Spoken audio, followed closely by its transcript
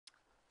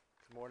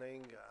Good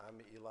morning. I'm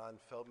Ilan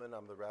Feldman.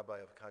 I'm the rabbi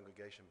of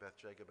Congregation Beth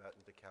Jacob out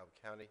in DeKalb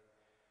County.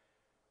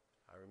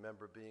 I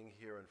remember being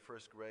here in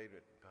first grade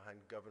behind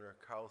Governor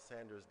Carl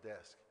Sanders'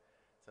 desk.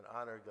 It's an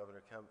honor,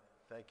 Governor.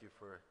 Thank you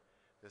for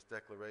this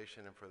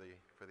declaration and for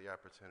the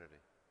opportunity.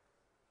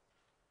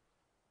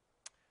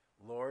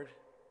 Lord,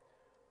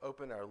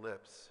 open our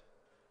lips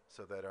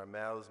so that our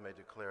mouths may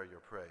declare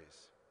your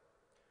praise.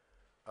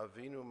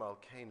 Avinu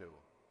Malkeinu,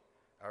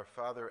 our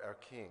Father, our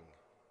King.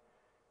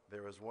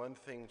 There is one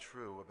thing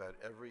true about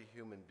every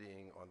human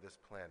being on this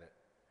planet.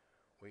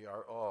 We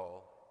are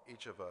all,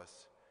 each of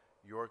us,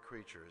 your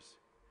creatures,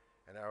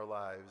 and our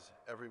lives,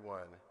 every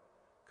one,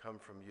 come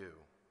from you.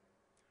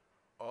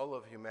 All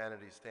of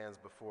humanity stands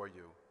before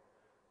you,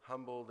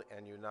 humbled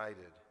and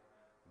united,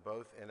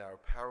 both in our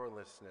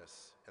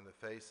powerlessness in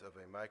the face of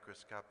a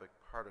microscopic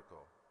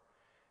particle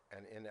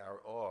and in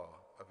our awe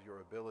of your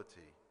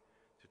ability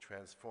to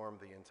transform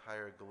the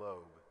entire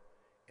globe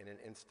in an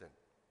instant.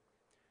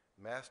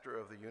 Master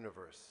of the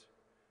universe,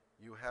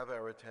 you have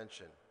our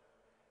attention,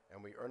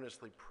 and we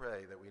earnestly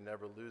pray that we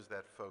never lose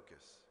that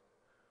focus.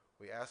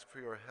 We ask for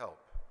your help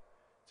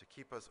to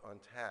keep us on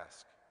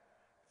task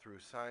through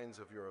signs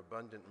of your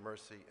abundant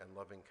mercy and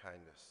loving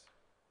kindness.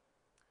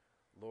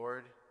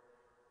 Lord,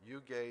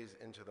 you gaze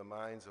into the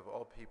minds of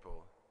all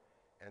people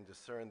and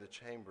discern the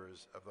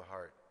chambers of the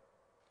heart.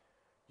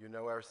 You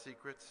know our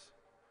secrets,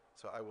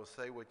 so I will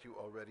say what you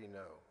already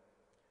know.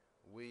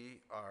 We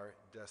are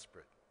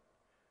desperate.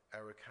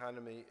 Our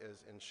economy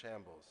is in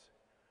shambles.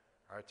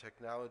 Our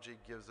technology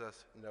gives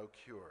us no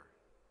cure.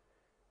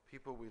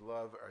 People we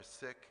love are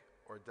sick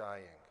or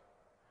dying.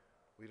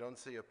 We don't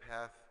see a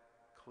path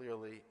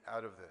clearly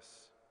out of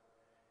this.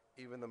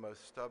 Even the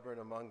most stubborn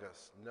among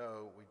us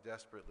know we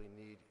desperately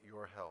need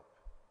your help.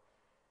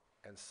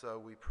 And so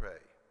we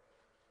pray.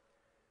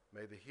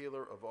 May the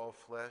healer of all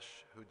flesh,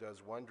 who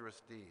does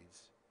wondrous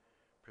deeds,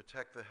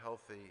 protect the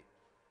healthy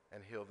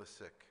and heal the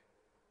sick.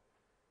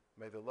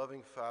 May the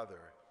loving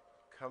Father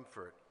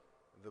comfort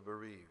the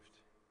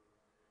bereaved.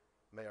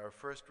 May our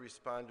first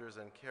responders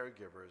and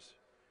caregivers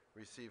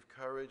receive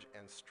courage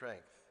and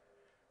strength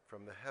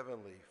from the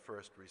heavenly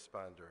first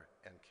responder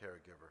and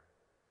caregiver.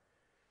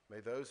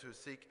 May those who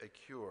seek a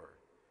cure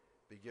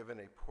be given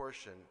a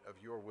portion of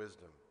your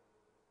wisdom.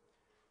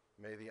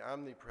 May the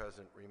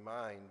omnipresent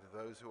remind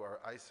those who are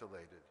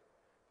isolated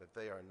that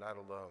they are not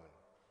alone.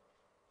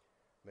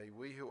 May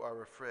we who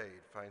are afraid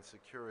find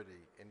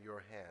security in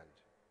your hand.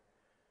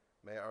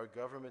 May our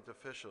government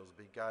officials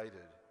be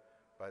guided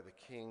by the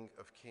King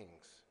of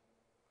Kings.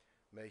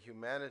 May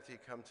humanity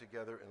come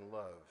together in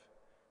love,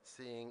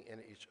 seeing in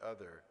each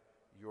other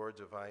your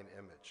divine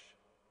image.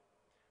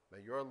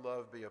 May your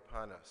love be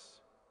upon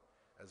us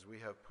as we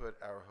have put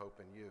our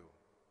hope in you.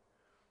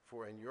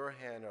 For in your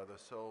hand are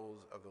the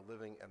souls of the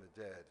living and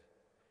the dead.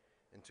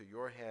 Into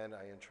your hand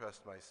I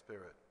entrust my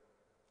spirit.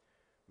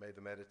 May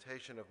the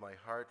meditation of my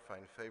heart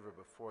find favor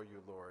before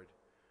you, Lord,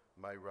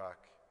 my rock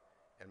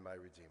and my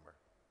redeemer.